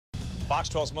Fox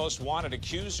 12's most wanted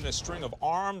accused in a string of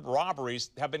armed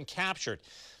robberies have been captured.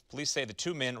 Police say the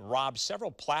two men robbed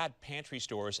several Plaid Pantry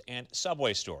stores and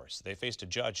Subway stores. They faced a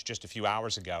judge just a few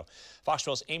hours ago. Fox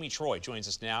 12's Amy Troy joins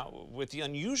us now with the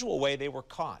unusual way they were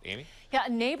caught. Amy? Yeah, a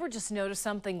neighbor just noticed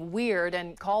something weird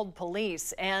and called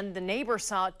police, and the neighbor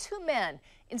saw two men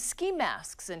in ski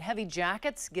masks and heavy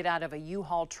jackets get out of a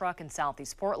U-Haul truck in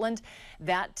southeast Portland.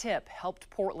 That tip helped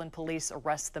Portland police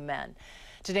arrest the men.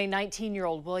 Today,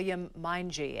 19-year-old William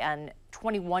Mingy and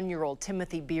 21-year-old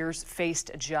Timothy Beers faced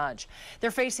a judge.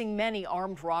 They're facing many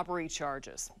armed robbery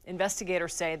charges.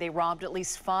 Investigators say they robbed at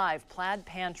least 5 Plaid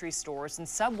Pantry stores and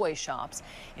Subway shops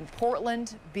in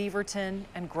Portland, Beaverton,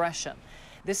 and Gresham.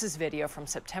 This is video from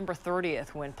September 30th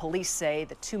when police say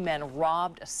the two men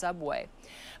robbed a Subway.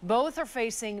 Both are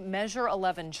facing Measure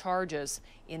 11 charges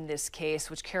in this case,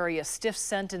 which carry a stiff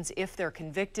sentence if they're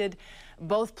convicted.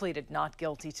 Both pleaded not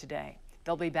guilty today.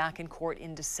 They'll be back in court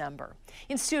in December.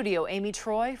 In studio, Amy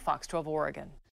Troy, Fox 12 Oregon.